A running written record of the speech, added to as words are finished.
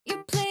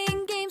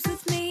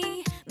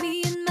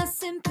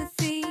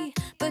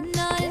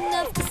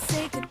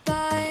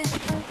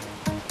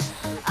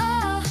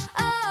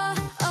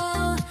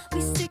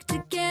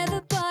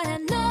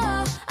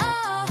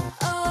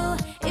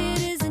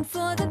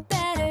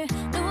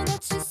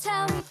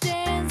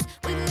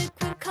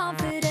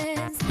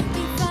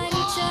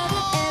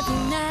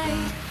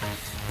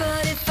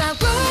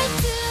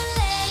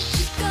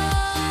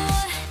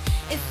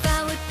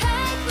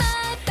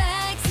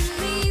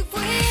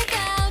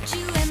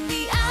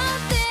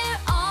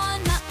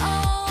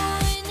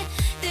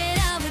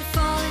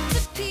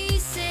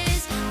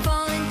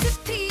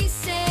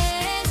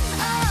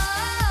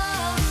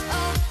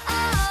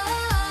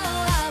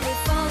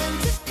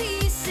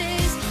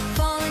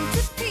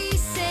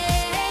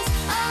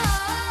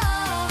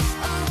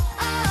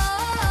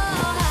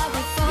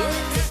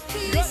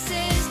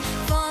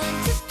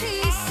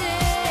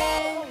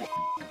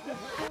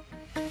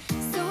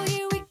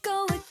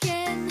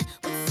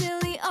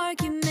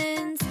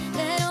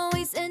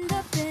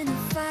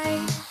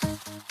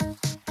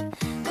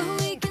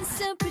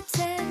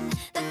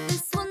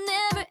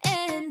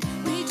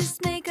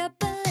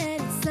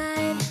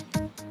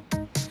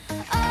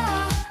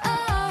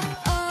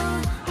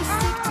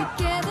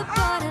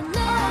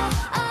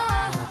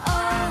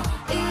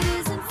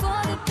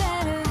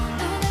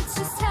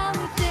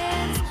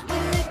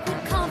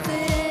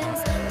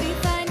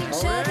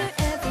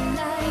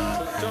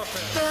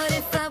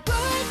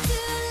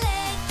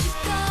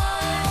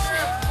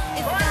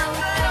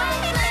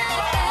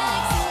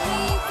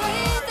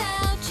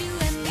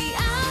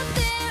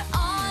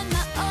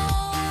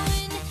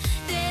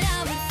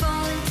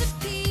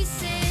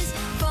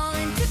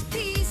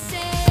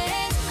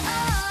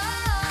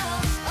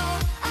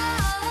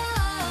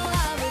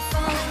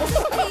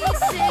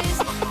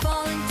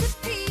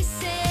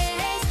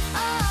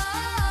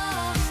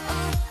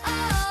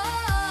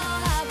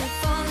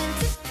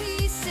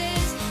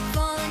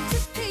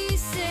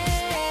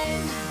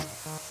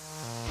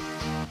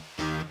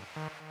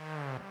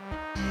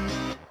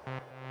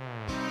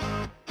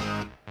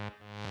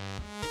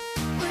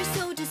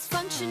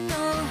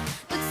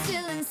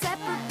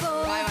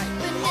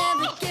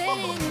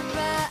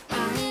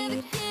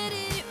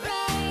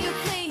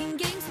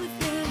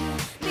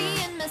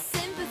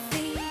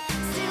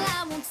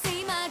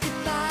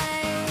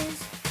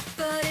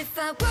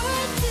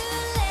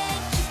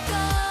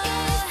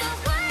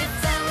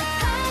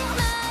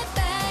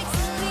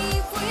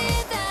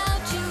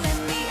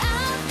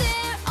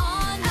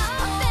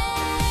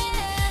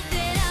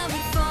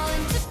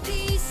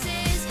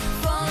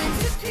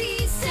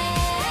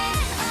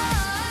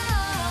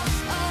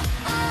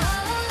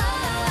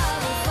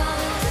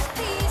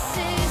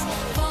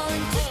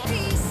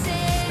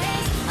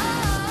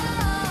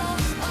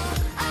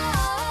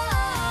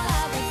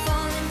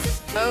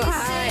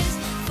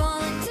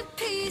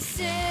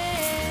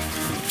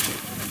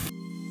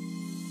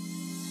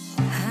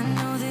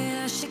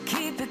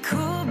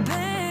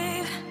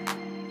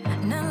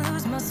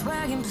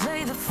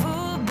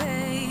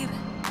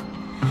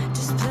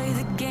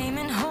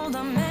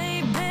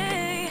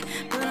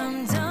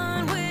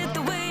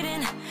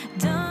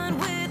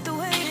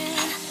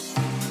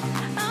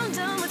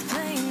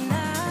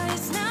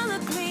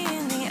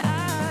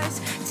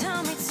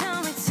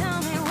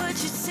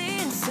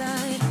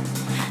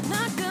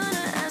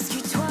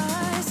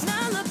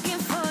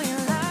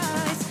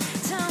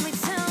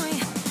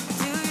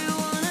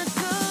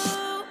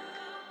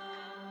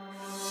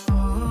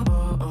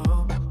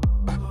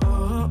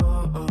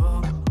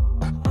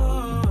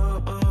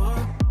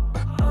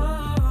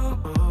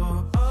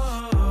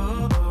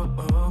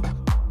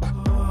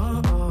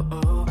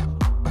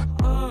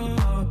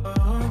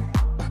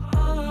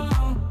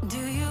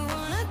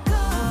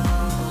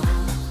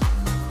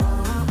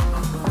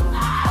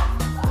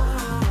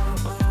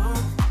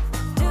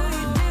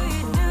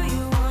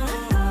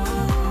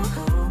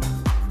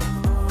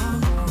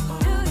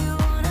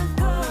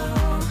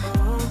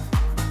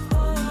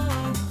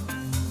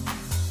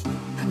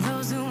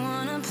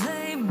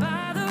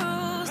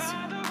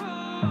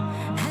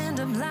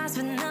ask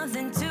for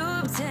nothing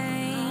to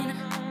obtain.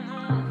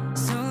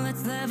 So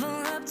let's level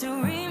up to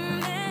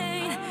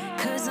remain.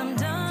 Cause I'm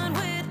done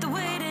with the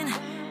waiting,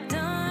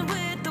 done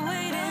with the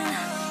waiting.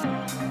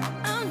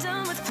 I'm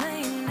done with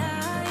playing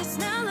nice.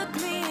 Now look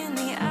me in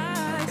the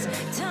eyes.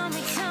 Tell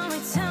me, tell me,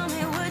 tell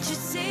me what you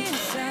see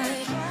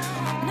inside.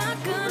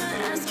 Not gonna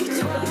ask you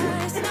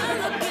twice. Not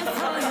looking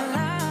for your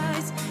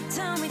lies.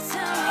 Tell me,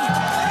 tell me,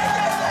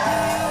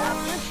 do you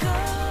wanna go?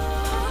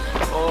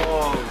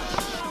 Oh.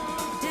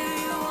 Do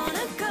you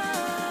wanna go?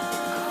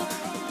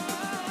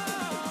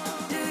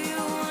 Do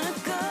you wanna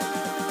go?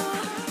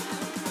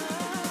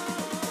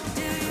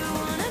 Do you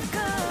wanna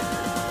go?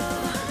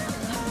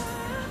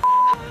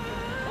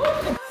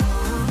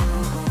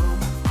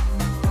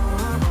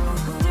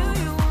 Do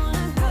you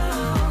wanna go?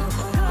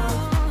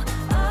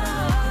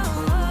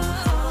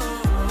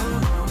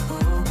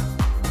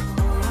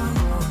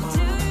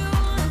 Do you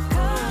wanna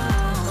go?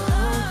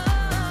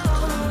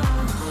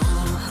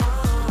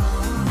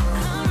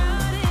 I'm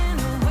riding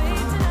the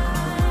wave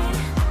tonight.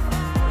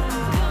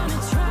 Gonna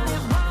try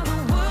it while the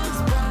world's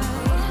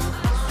bright.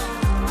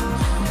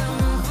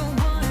 Going for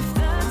one if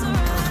that's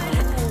alright.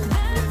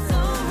 Then it's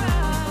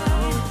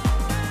alright.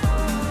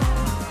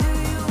 Do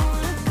you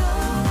wanna go?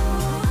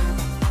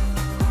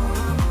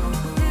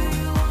 Do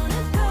you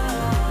wanna go?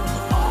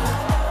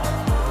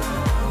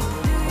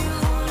 Do you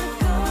wanna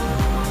go?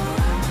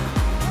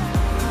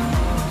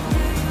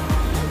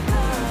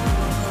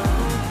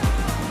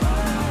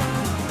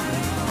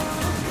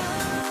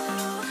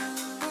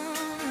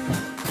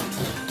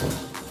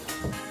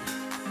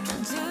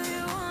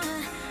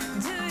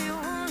 Do you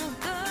wanna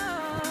go?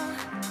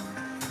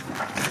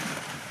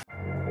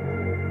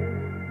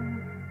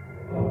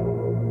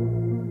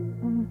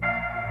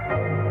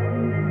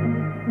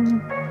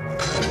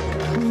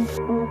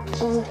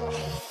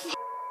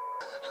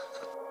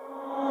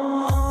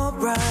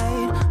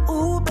 Alright,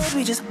 ooh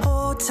baby, just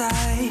hold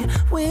tight.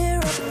 We're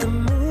up the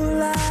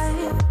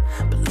moonlight,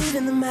 believe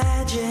in the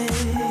magic.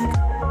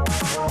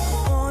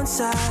 On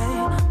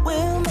side,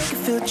 we'll make it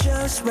feel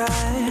just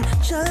right.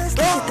 Just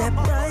look at that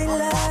bright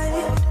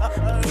light,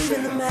 believe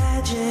in the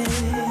magic.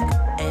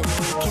 And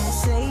we can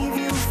save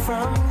you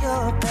from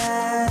your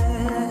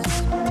past.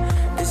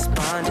 This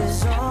bond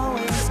is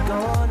always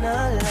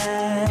gonna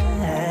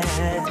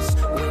last.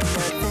 When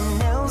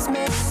nothing else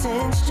makes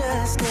sense,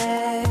 just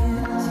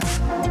dance.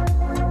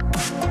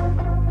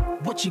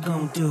 What you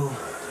gonna do?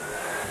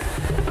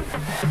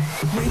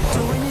 We're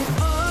doing it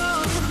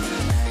all.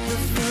 The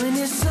feeling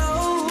is so.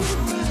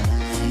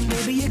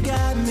 Baby, you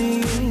got me.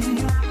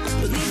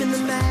 Believe in the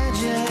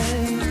magic.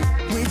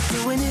 We're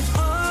doing it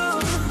all.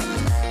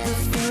 The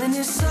feeling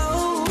is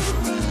so.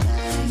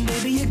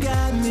 Baby, you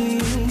got me.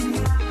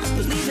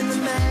 Believe in the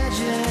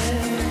magic.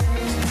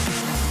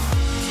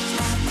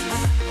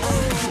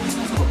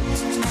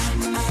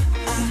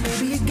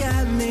 Baby, you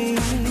got me.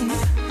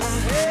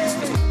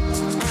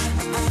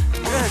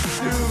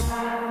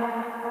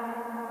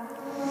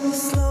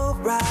 Slow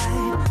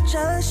ride,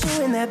 just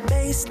you in that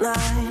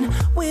baseline.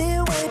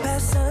 We're way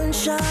past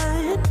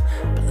sunshine.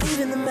 Believe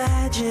in the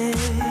magic.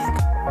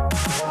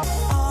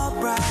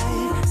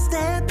 Alright,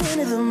 step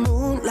into the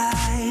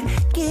moonlight.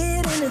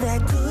 Get into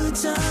that good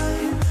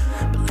time.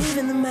 Believe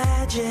in the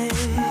magic.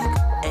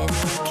 And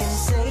we can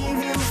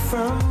save you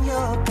from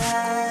your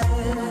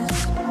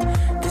past.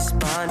 This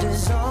bond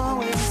is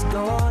always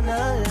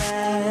gonna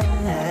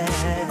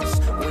last.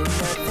 When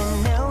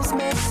nothing else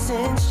makes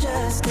sense,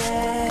 just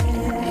dance.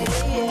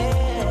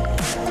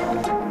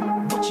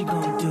 What you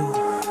gonna do?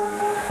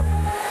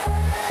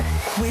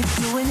 We're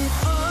doing it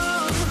all.